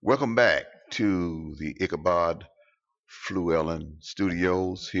Welcome back to the Ichabod Fluellen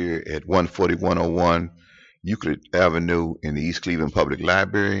Studios here at 14101 Euclid Avenue in the East Cleveland Public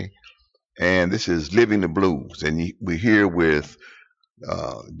Library. And this is Living the Blues. And we're here with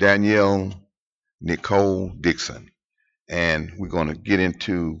Danielle Nicole Dixon. And we're going to get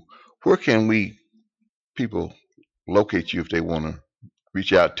into where can people locate you if they want to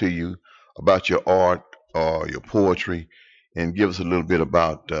reach out to you about your art or your poetry, and give us a little bit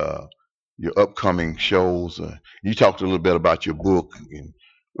about your upcoming shows. You talked a little bit about your book, and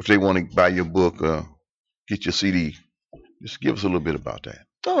if they want to buy your book, get your CD, just give us a little bit about that.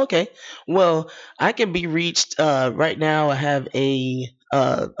 Oh, okay. Well, I can be reached right now. I have a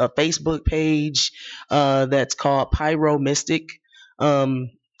Facebook page that's called Pyro Mystic. Um,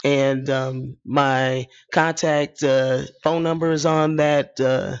 and my contact phone number is on that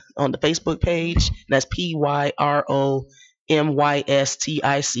on the Facebook page. That's PYROMYSTIC,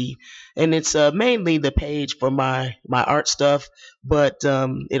 and it's mainly the page for my art stuff, but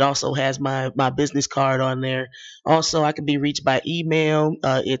it also has my business card on there. Also, I can be reached by email.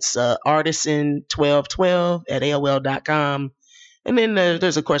 It's artisan1212 at AOL.com. And then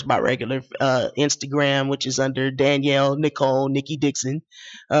there's, of course, my regular Instagram, which is under Danielle Nicole Nikki Dixon.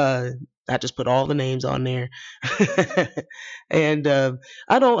 Uh, I just put all the names on there. And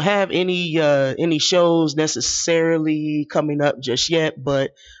I don't have any shows necessarily coming up just yet, but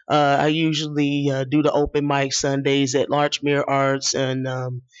I usually do the open mic Sundays at Larchmere Arts, and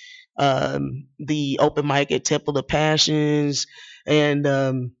the open mic at Temple of Passions, and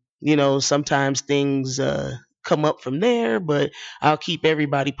sometimes things come up from there. But I'll keep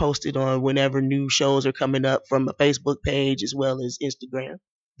everybody posted on whenever new shows are coming up from a Facebook page as well as Instagram.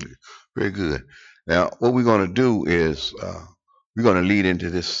 Very good. Now, what we're going to do is we're going to lead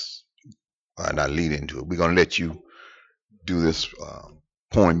into this, not lead into it. We're going to let you do this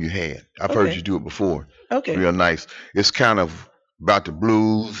poem you had. I've heard you Okay. do it before. It's Okay. real nice. It's kind of about the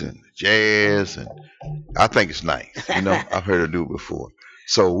blues and jazz, and I think it's nice. I've heard her do it before.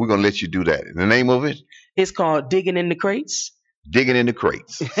 So we're going to let you do that. The name of it, It's called Digging in the Crates. Digging in the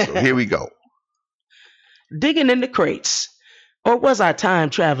Crates. So here we go. Digging in the crates. Or was I time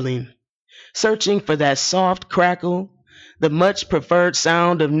traveling, searching for that soft crackle, the much preferred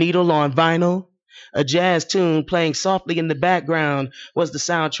sound of needle on vinyl? A jazz tune playing softly in the background was the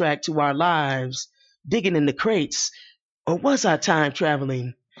soundtrack to our lives. Digging in the crates. Or was I time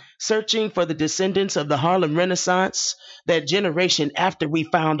traveling, searching for the descendants of the Harlem Renaissance, that generation after we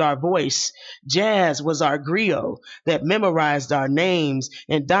found our voice? Jazz was our griot that memorized our names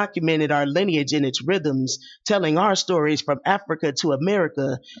and documented our lineage in its rhythms, telling our stories from Africa to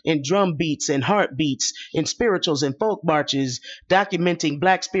America in drum beats and heartbeats, in spirituals and folk marches, documenting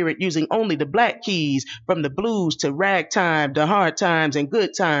black spirit using only the black keys, from the blues to ragtime to hard times and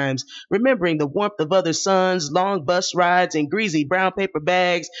good times, remembering the warmth of other suns, long bus rides, and greasy brown paper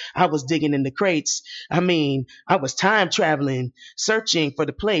bags. I was digging in the crates. I was time traveling, searching for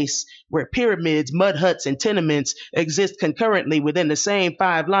the place where pyramids, mud huts, and tenements exist concurrently within the same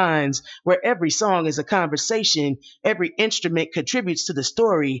five lines, where every song is a conversation, every instrument contributes to the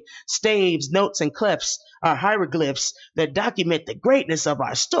story. Staves, notes, and clefs are hieroglyphs that document the greatness of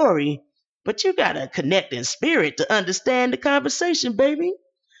our story. But you gotta connect in spirit to understand the conversation, baby.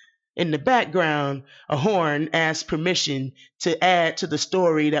 In the background, a horn asked permission to add to the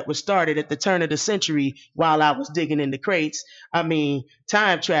story that was started at the turn of the century while I was digging in the crates.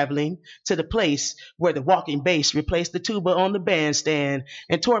 Time traveling to the place where the walking bass replaced the tuba on the bandstand,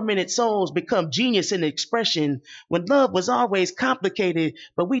 and tormented souls become genius in expression, when love was always complicated,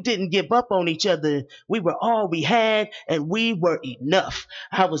 but we didn't give up on each other. We were all we had, and we were enough.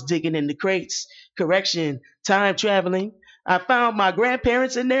 I was digging in the crates. Correction, time traveling. I found my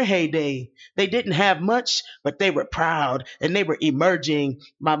grandparents in their heyday. They didn't have much, but they were proud and they were emerging.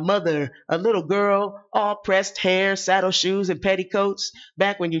 My mother, a little girl, all pressed hair, saddle shoes, and petticoats,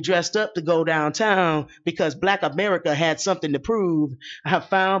 back when you dressed up to go downtown because Black America had something to prove. I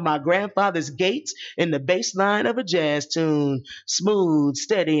found my grandfather's gait in the bass line of a jazz tune, smooth,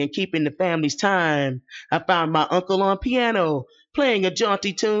 steady, and keeping the family's time. I found my uncle on piano, playing a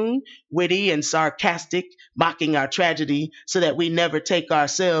jaunty tune, witty and sarcastic, mocking our tragedy so that we never take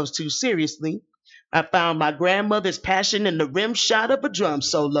ourselves too seriously. I found my grandmother's passion in the rim shot of a drum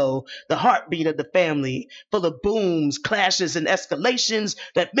solo, the heartbeat of the family, full of booms, clashes, and escalations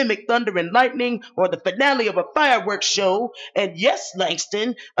that mimic thunder and lightning or the finale of a fireworks show. And yes,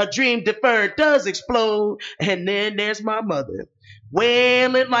 Langston, a dream deferred does explode. And then there's my mother,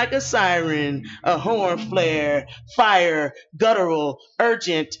 wailing like a siren, a horn flare, fire, guttural,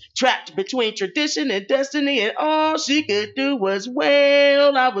 urgent, trapped between tradition and destiny, and all she could do was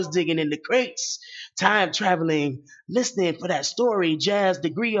wail. I was digging in the crates, time traveling, listening for that story Jazz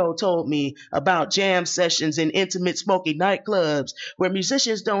DeGrio told me about jam sessions in intimate smoky nightclubs where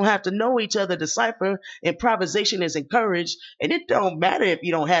musicians don't have to know each other to cipher, improvisation is encouraged, and it don't matter if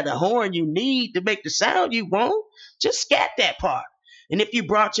you don't have the horn you need to make the sound you want, just scat that part. And if you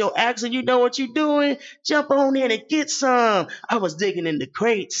brought your axe and you know what you're doing, jump on in and get some. I was digging in the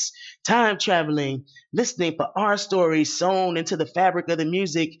crates, time traveling, listening for our stories sewn into the fabric of the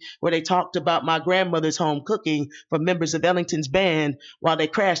music where they talked about my grandmother's home cooking for members of Ellington's band while they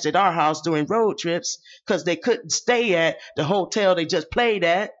crashed at our house during road trips because they couldn't stay at the hotel they just played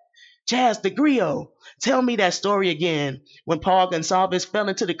at. Jazz the Griot, tell me that story again. When Paul Gonsalves fell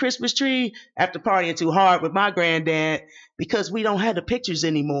into the Christmas tree after partying too hard with my granddad because we don't have the pictures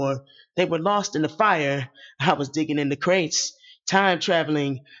anymore. They were lost in the fire. I was digging in the crates, time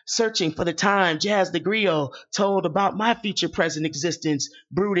traveling, searching for the time Jazz the Griot told about my future present existence,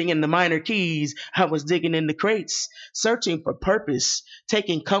 brooding in the minor keys. I was digging in the crates, searching for purpose,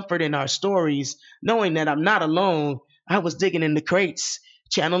 taking comfort in our stories, knowing that I'm not alone. I was digging in the crates,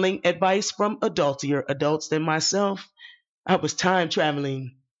 channeling advice from adultier adults than myself. I was time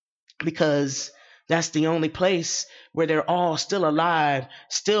traveling because that's the only place where they're all still alive,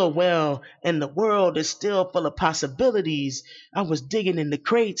 still well, and the world is still full of possibilities. I was digging in the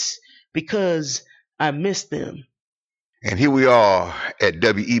crates because I missed them. And here we are at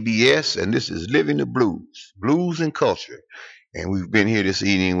WEBS, and this is Living the Blues, Blues and Culture. And we've been here this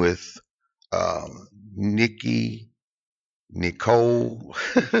evening with Nikki, Nicole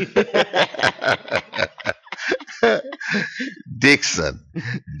Dixon,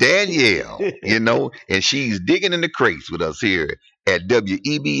 Danielle, and she's digging in the crates with us here at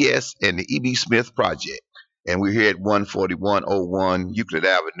WEBS and the E.B. Smith Project. And we're here at 14101 Euclid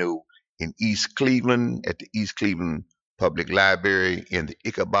Avenue in East Cleveland at the East Cleveland Public Library in the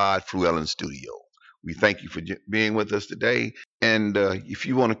Ichabod Flewellen Studio. We thank you for being with us today. And if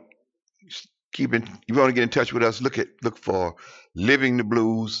you want to you want to get in touch with us, look for Living the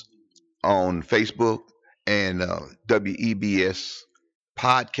Blues on Facebook and WEBS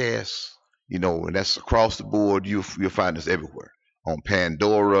podcasts. And that's across the board. You'll find us everywhere on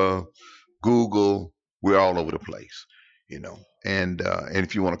Pandora, Google. We're all over the place. And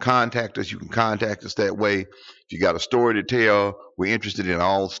if you want to contact us, you can contact us that way. If you got a story to tell, we're interested in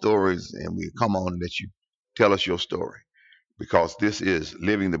all stories, and we come on and let you tell us your story, because this is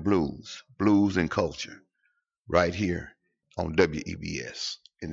Living the Blues, Blues and Culture, right here on WEBS.